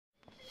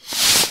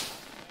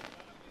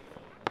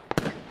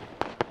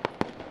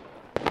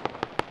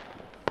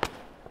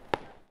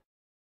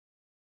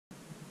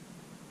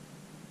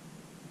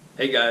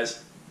Hey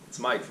guys, it's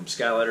Mike from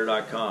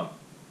Skylighter.com.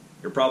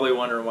 You're probably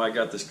wondering why I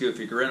got this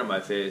goofy grin on my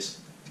face.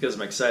 It's because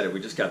I'm excited. We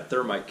just got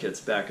Thermite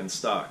kits back in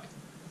stock.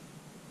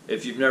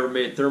 If you've never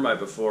made thermite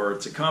before,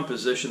 it's a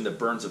composition that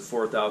burns at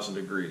 4,000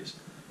 degrees.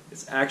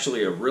 It's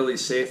actually a really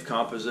safe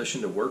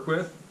composition to work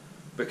with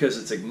because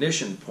its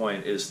ignition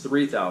point is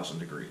 3,000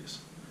 degrees.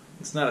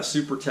 It's not a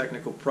super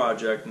technical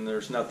project and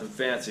there's nothing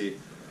fancy.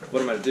 What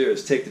I'm going to do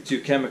is take the two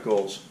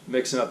chemicals,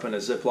 mix them up in a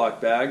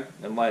Ziploc bag,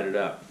 and light it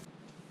up.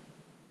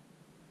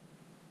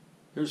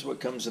 Here's what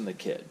comes in the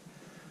kit.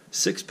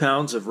 6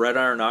 pounds of red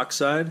iron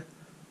oxide,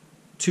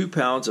 2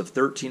 pounds of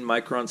 13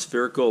 micron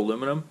spherical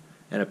aluminum,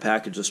 and a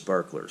package of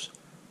sparklers.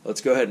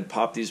 Let's go ahead and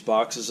pop these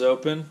boxes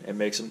open and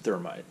make some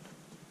thermite.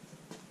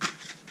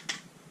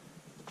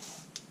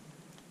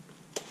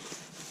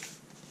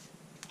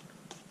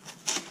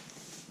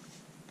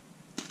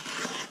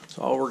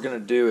 So all we're going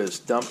to do is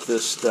dump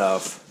this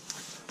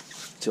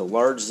stuff to a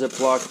large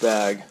Ziploc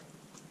bag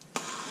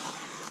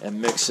and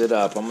mix it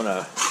up. I'm going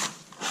to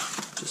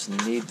just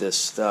knead this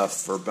stuff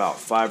for about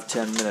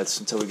 5-10 minutes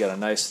until we get a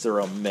nice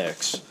thorough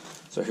mix.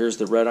 So here's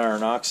the red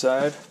iron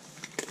oxide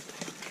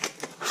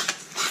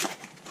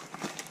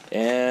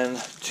and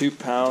 2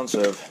 pounds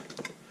of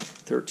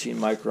 13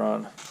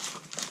 micron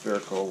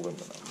spherical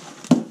aluminum.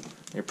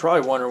 You're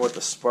probably wondering what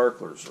the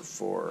sparklers are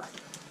for.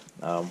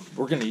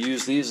 We're going to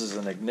use these as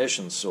an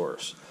ignition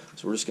source.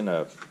 So we're just going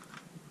to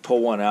pull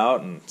one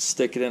out and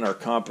stick it in our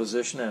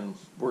composition, and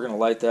we're going to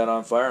light that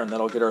on fire, and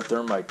that'll get our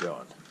thermite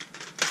going.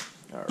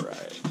 All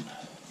right.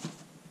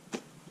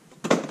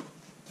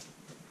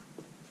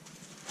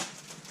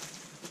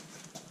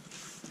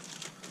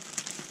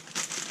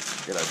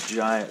 Got a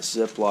giant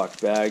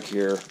Ziploc bag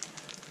here.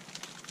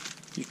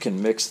 You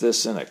can mix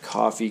this in a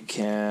coffee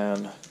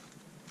can.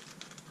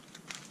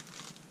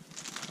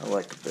 I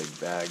like a big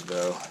bag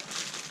though.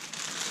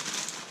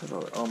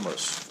 It'll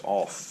almost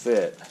all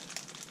fit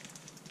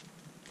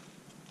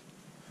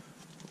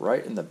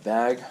right in the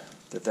bag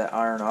that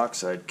iron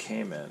oxide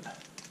came in.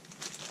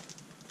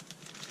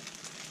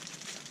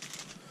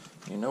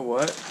 You know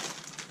what?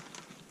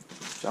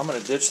 So I'm going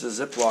to ditch the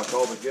Ziploc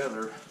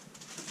altogether,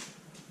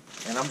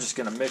 and I'm just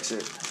going to mix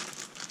it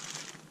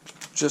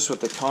just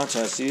with the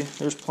contents. See,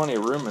 there's plenty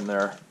of room in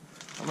there.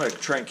 I'm going to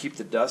try and keep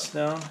the dust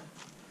down,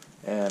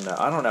 and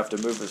I don't have to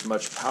move as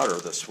much powder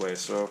this way,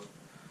 so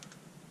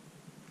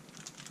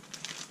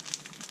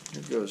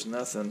here goes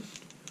nothing.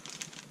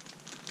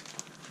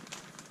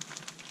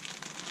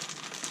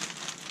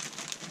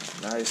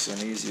 Nice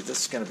and easy.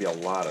 This is going to be a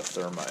lot of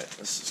thermite.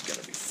 This is going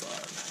to be fun.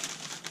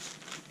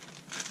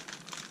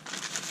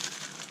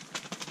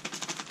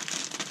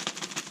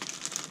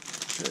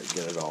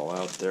 Get it all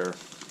out there.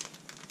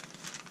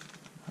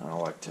 I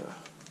don't like to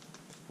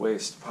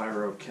waste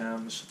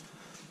pyrochems.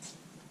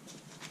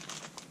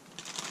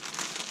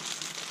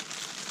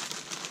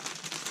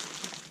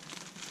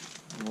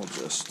 And we'll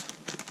just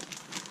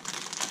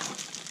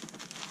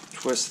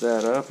twist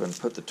that up and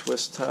put the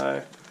twist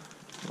tie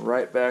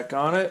right back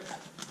on it.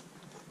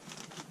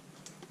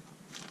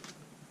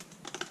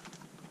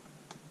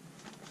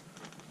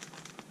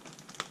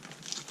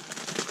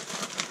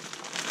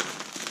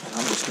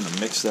 Going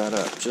to mix that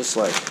up just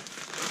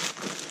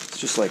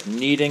like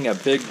kneading a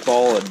big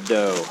ball of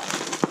dough.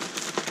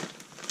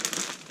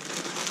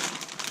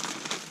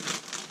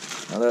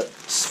 Now that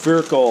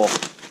spherical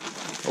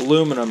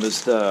aluminum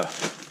is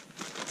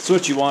it's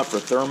what you want for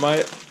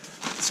thermite.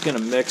 It's going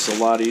to mix a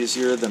lot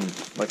easier than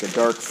like a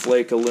dark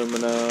flake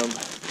aluminum.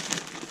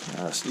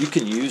 So you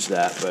can use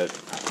that, but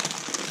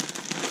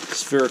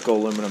spherical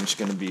aluminum is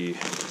going to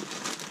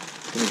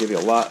give you a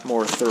lot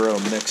more thorough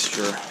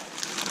mixture.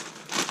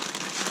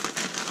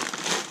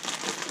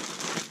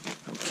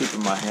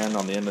 Keeping my hand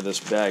on the end of this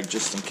bag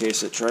just in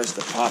case it tries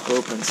to pop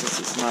open, since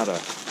it's not a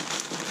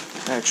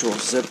actual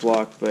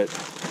Ziploc. But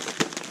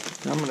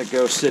I'm going to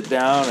go sit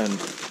down and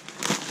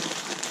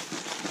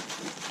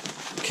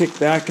kick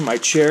back in my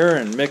chair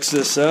and mix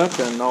this up,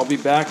 and I'll be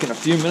back in a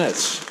few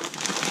minutes.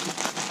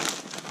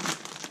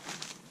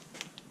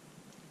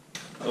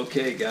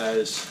 Okay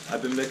guys,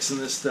 I've been mixing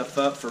this stuff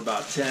up for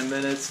about 10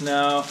 minutes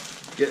now,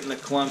 getting the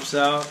clumps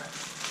out,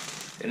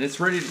 and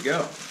it's ready to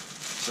go.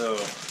 So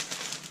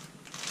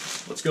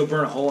let's go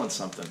burn a hole in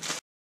something.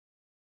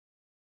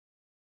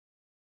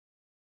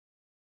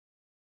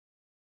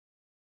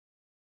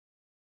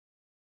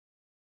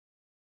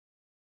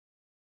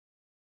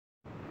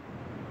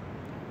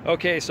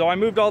 Okay, so I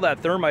moved all that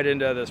thermite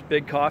into this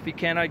big coffee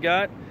can I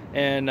got,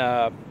 and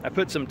I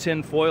put some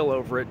tin foil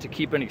over it to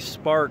keep any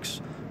sparks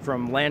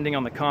from landing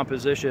on the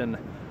composition,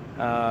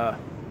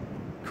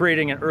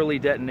 creating an early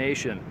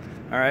detonation.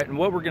 All right, and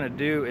what we're going to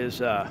do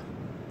is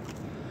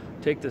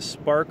take this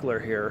sparkler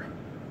here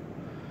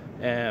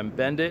and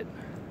bend it.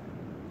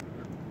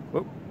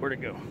 Whoop, where'd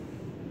it go? I'm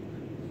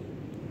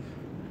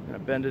gonna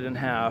bend it in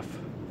half,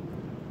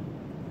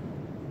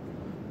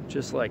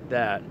 just like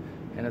that,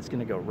 and it's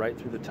gonna go right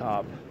through the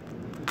top.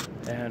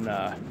 And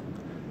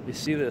you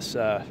see this,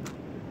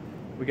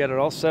 we got it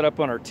all set up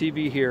on our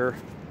TV here,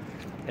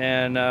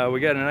 and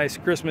we got a nice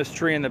Christmas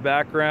tree in the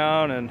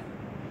background, and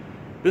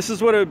This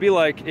is what it would be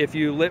like if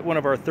you lit one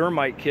of our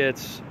Thermite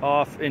kits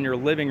off in your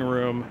living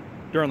room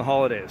during the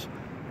holidays.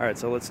 All right,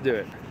 so let's do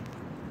it.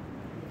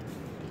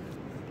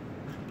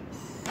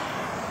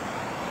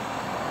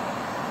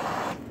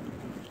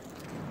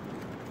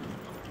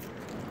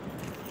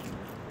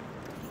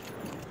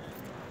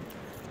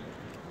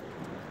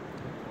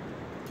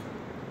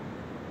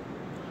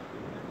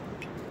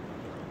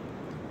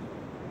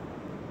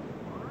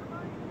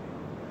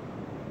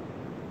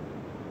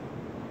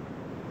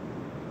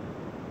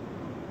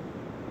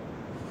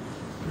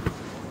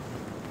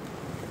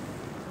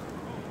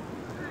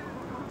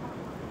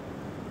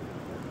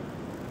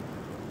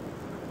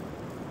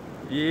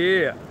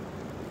 Yeah.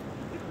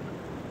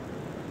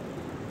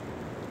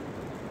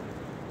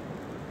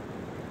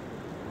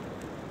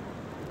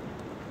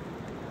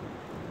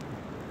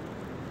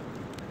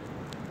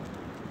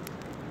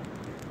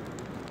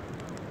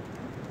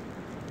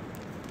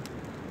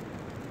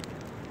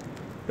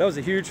 That was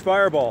a huge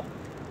fireball.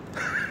 I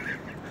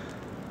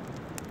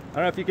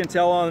don't know if you can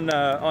tell on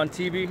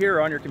TV here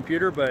or on your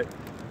computer, but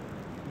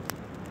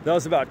that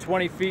was about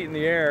 20 feet in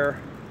the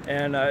air,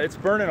 and it's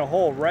burning a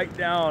hole right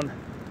down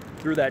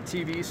through that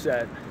TV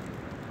set.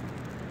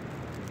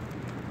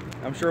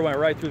 I'm sure it went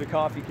right through the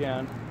coffee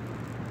can.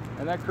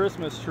 And that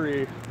Christmas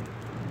tree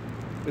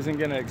isn't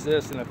gonna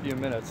exist in a few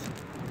minutes.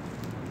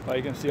 Well,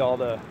 you can see all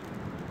the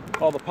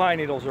pine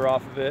needles are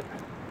off of it.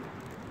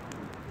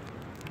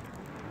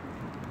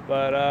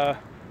 But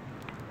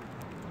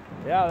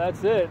yeah,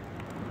 that's it.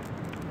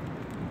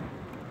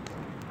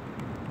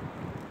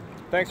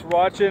 Thanks for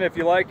watching. If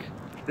you like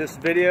this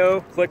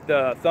video, click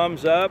the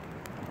thumbs up.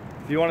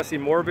 If you want to see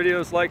more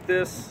videos like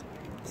this,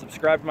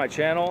 subscribe to my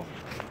channel.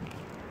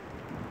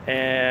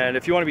 And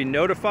if you want to be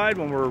notified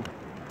when we're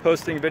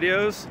posting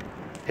videos,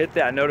 hit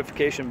that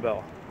notification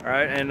bell. All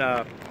right,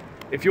 and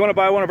if you want to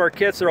buy one of our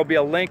kits, there will be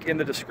a link in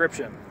the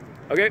description.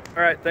 Okay,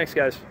 all right, thanks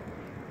guys.